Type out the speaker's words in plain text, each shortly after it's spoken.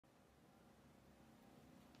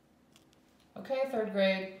Okay, third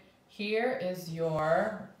grade, here is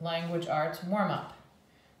your language arts warm-up.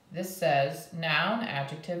 This says noun,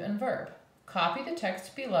 adjective, and verb. Copy the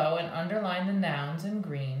text below and underline the nouns in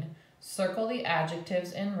green, circle the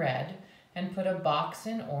adjectives in red, and put a box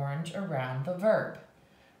in orange around the verb.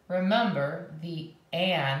 Remember, the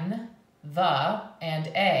an, the, and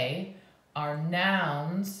a are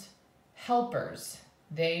nouns helpers.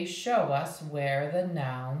 They show us where the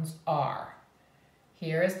nouns are.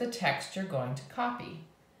 Here is the text you're going to copy.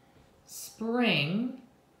 Spring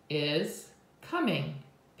is coming,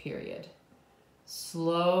 period.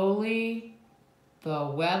 Slowly, the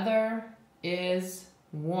weather is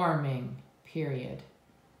warming, period.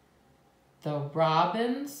 The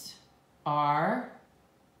robins are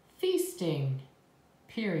feasting,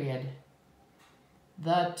 period.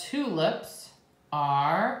 The tulips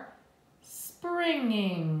are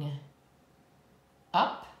springing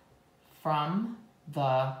up from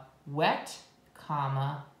the wet,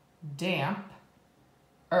 damp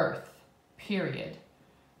earth, period.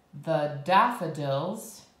 The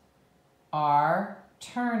daffodils are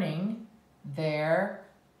turning their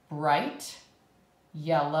bright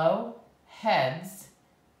yellow heads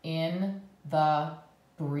in the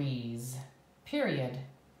breeze, period.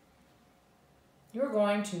 You're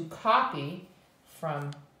going to copy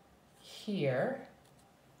from here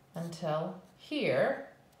until here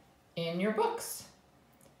in your books,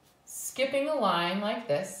 skipping a line like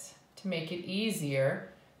this to make it easier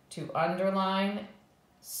to underline,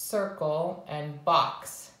 circle, and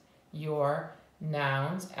box your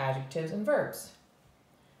nouns, adjectives, and verbs.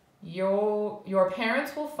 Your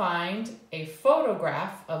parents will find a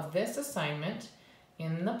photograph of this assignment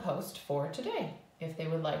in the post for today if they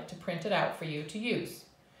would like to print it out for you to use.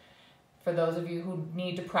 For those of you who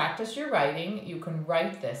need to practice your writing, you can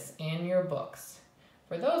write this in your books.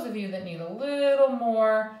 For those of you that need a little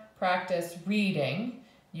more practice reading,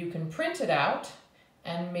 you can print it out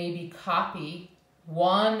and maybe copy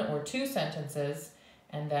 1 or 2 sentences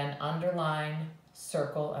and then underline,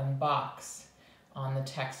 circle, and box on the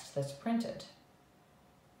text that's printed.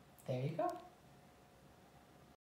 There you go.